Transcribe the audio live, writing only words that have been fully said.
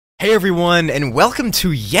Hey everyone, and welcome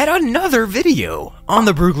to yet another video on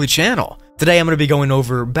the Broogli channel. Today I'm going to be going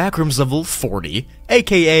over Backrooms level 40,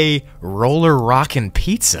 aka Roller Rockin'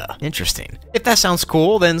 Pizza. Interesting. If that sounds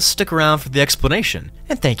cool, then stick around for the explanation,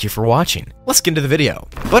 and thank you for watching. Let's get into the video.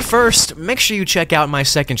 But first, make sure you check out my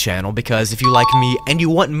second channel, because if you like me and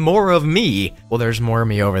you want more of me, well, there's more of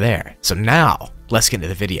me over there. So now, let's get into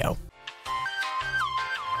the video.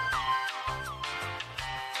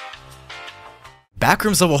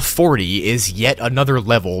 Backrooms level 40 is yet another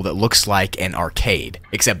level that looks like an arcade,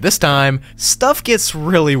 except this time, stuff gets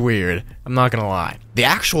really weird, I'm not gonna lie. The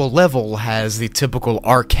actual level has the typical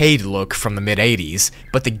arcade look from the mid-80s,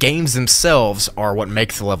 but the games themselves are what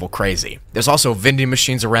make the level crazy. There's also vending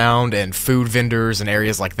machines around and food vendors and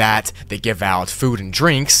areas like that that give out food and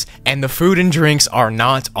drinks, and the food and drinks are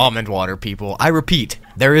not almond water, people. I repeat,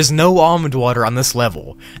 there is no almond water on this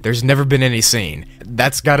level. There's never been any seen.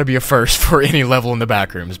 That's gotta be a first for any level in the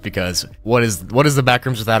Backrooms, because what is the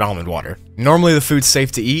Backrooms without almond water? Normally the food's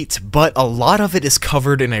safe to eat, but a lot of it is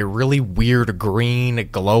covered in a really weird green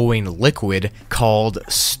glowing liquid called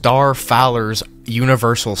Star Fowler's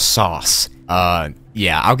Universal Sauce.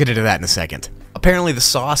 Yeah, I'll get into that in a second. Apparently the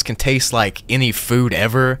sauce can taste like any food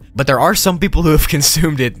ever, but there are some people who have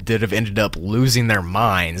consumed it that have ended up losing their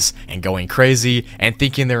minds and going crazy and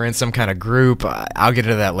thinking they're in some kind of group. I'll get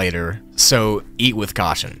into that later, so eat with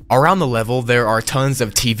caution. Around the level, there are tons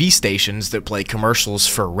of TV stations that play commercials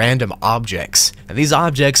for random objects. And these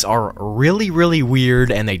objects are really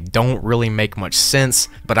weird and they don't really make much sense,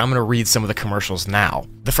 but I'm gonna read some of the commercials now.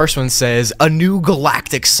 The first one says, "A new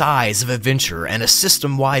galactic size of adventure and a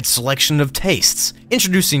system-wide selection of tastes.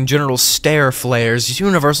 Introducing General Stare Flare's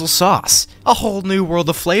Universal Sauce. A whole new world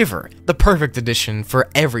of flavor. The perfect addition for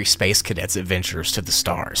every space cadet's adventures to the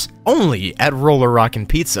stars. Only at Roller Rockin'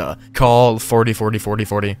 Pizza. Call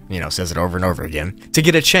 40404040, says it over and over again, to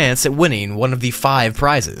get a chance at winning one of the 5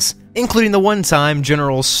 prizes, including the one-time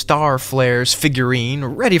General Star Flare's figurine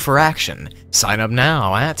ready for action. Sign up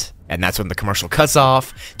now at..." And that's when the commercial cuts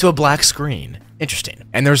off to a black screen. Interesting.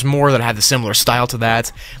 And there's more that have a similar style to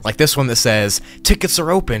that, like this one that says, "Tickets are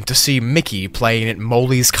open to see Mickey playing at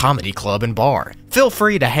Molly's Comedy Club and Bar. Feel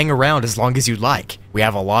free to hang around as long as you'd like. We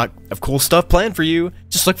have a lot of cool stuff planned for you.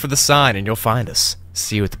 Just look for the sign and you'll find us.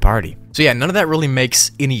 See you at the party." So yeah, none of that really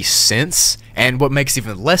makes any sense, and what makes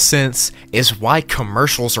even less sense is why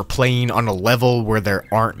commercials are playing on a level where there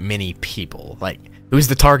aren't many people. Like, who's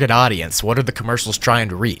the target audience? What are the commercials trying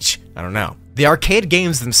to reach? I don't know. The arcade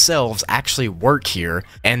games themselves actually work here,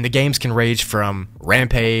 and the games can range from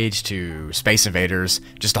Rampage to Space Invaders,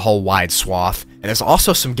 just a whole wide swath. And there's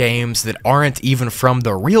also some games that aren't even from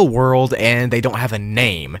the real world, and they don't have a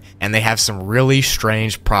name, and they have some really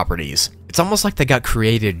strange properties. It's almost like they got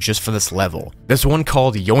created just for this level. There's one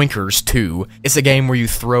called Yoinkers 2. It's a game where you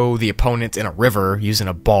throw the opponent in a river using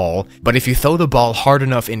a ball, but if you throw the ball hard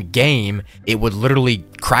enough in-game, it would literally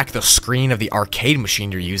crack the screen of the arcade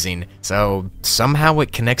machine you're using, so somehow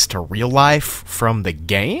it connects to real life from the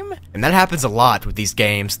game? And that happens a lot with these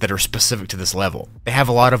games that are specific to this level. They have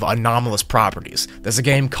a lot of anomalous properties. There's a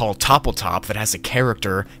game called Topple Top that has a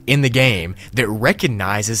character in the game that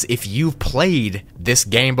recognizes if you've played this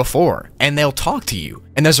game before, and they'll talk to you.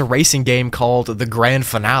 And there's a racing game called The Grand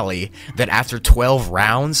Finale that after 12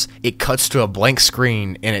 rounds, it cuts to a blank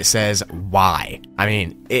screen and it says, "Why?" I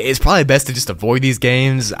mean, it's probably best to just avoid these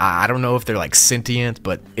games. I don't know if they're like sentient,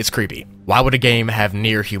 but it's creepy. Why would a game have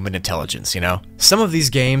near human intelligence, Some of these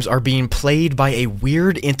games are being played by a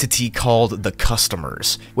weird entity called the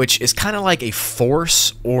Customers, which is kind of like a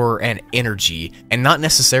force or an energy, and not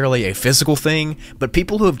necessarily a physical thing, but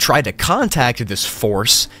people who have tried to contact this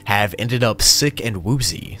force have ended up sick and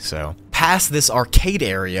woozy, so... Past this arcade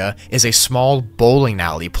area is a small bowling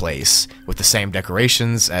alley place with the same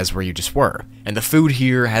decorations as where you just were. And the food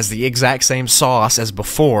here has the exact same sauce as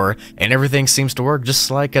before, and everything seems to work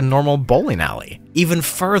just like a normal bowling alley. Even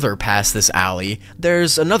further past this alley,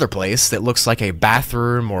 there's another place that looks like a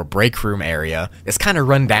bathroom or break room area. It's kind of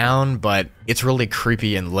run down, but it's really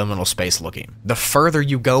creepy and liminal space looking. The further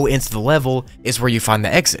you go into the level is where you find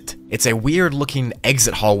the exit. It's a weird looking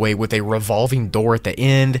exit hallway with a revolving door at the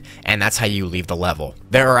end, and that's how you leave the level.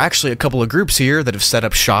 There are actually a couple of groups here that have set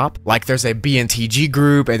up shop, like there's a BNTG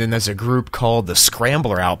group, and then there's a group called the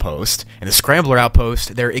Scrambler Outpost. And the Scrambler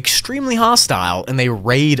Outpost, they're extremely hostile, and they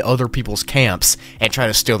raid other people's camps and try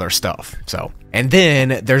to steal their stuff, so... And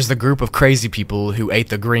then there's the group of crazy people who ate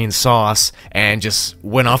the green sauce and just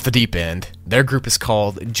went off the deep end. Their group is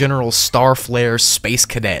called General Starflare Space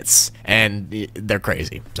Cadets, and they're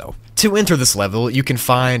crazy. So To enter this level, you can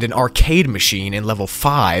find an arcade machine in level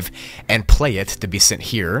 5 and play it to be sent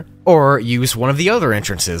here, or use one of the other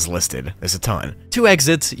entrances listed. There's a ton. To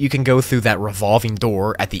exit, you can go through that revolving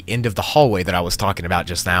door at the end of the hallway that I was talking about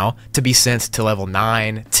just now to be sent to level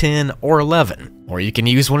 9, 10, or 11. Or you can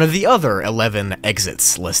use one of the other 11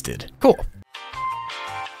 exits listed. Cool.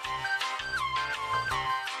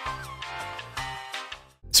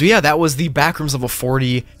 So yeah, that was the Backrooms level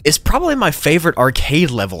 40. It's probably my favorite arcade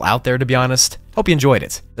level out there, to be honest. Hope you enjoyed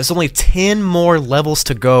it. There's only 10 more levels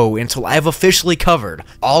to go until I have officially covered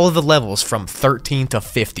all of the levels from 13 to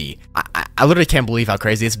 50. I literally can't believe how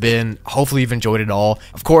crazy it's been. Hopefully you've enjoyed it all.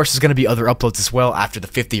 Of course, there's going to be other uploads as well after the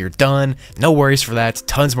 50 are done. No worries for that.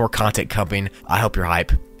 Tons more content coming. I hope you're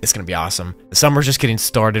hype. It's going to be awesome. The summer's just getting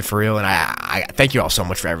started for real, and I thank you all so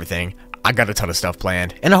much for everything. I got a ton of stuff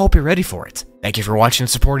planned, and I hope you're ready for it. Thank you for watching and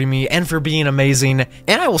supporting me, and for being amazing,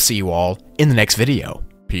 and I will see you all in the next video.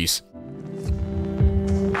 Peace.